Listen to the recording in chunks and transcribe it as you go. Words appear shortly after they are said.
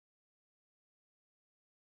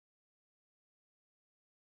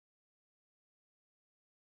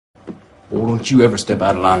Or don't you ever step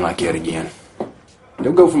out of line like that again.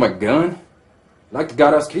 Don't go for my gun. Like the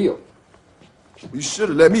got us killed. You should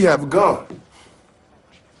have let me have a gun.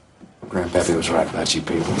 Grandpappy was right about you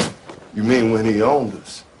people. You mean when he owned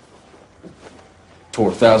us? Tore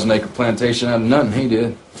a 1,000-acre plantation out of nothing, he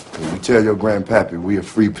did. You tell your grandpappy we are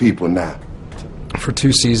free people now. For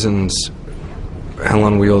 2 seasons, Hell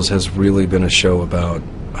on Wheels has really been a show about,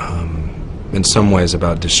 in some ways,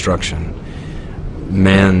 about destruction.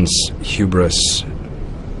 Man's hubris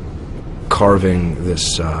carving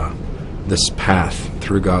this path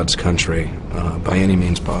through God's country by any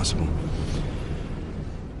means possible.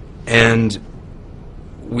 And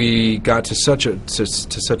we got to such a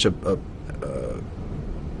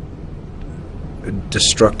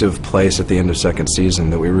destructive place at the end of 2nd season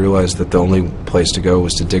that we realized that the only place to go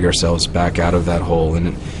was to dig ourselves back out of that hole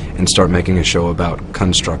and start making a show about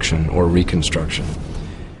construction or reconstruction.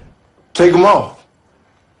 Take them off.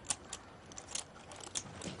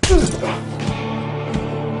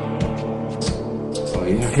 Oh,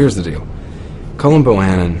 yeah. Here's the deal. Cullen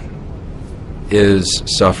Bohannon is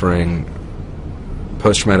suffering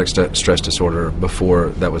post-traumatic stress disorder before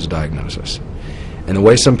that was a diagnosis. And the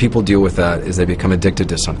way some people deal with that is they become addicted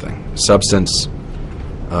to something. Substance,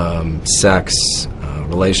 sex,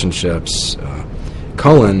 relationships.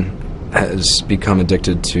 Cullen has become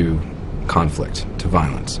addicted to conflict, to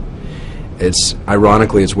violence.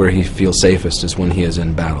 Ironically, it's where he feels safest is when he is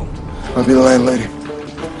in battle. I'll be the landlady.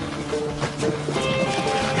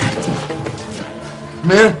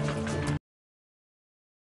 Man,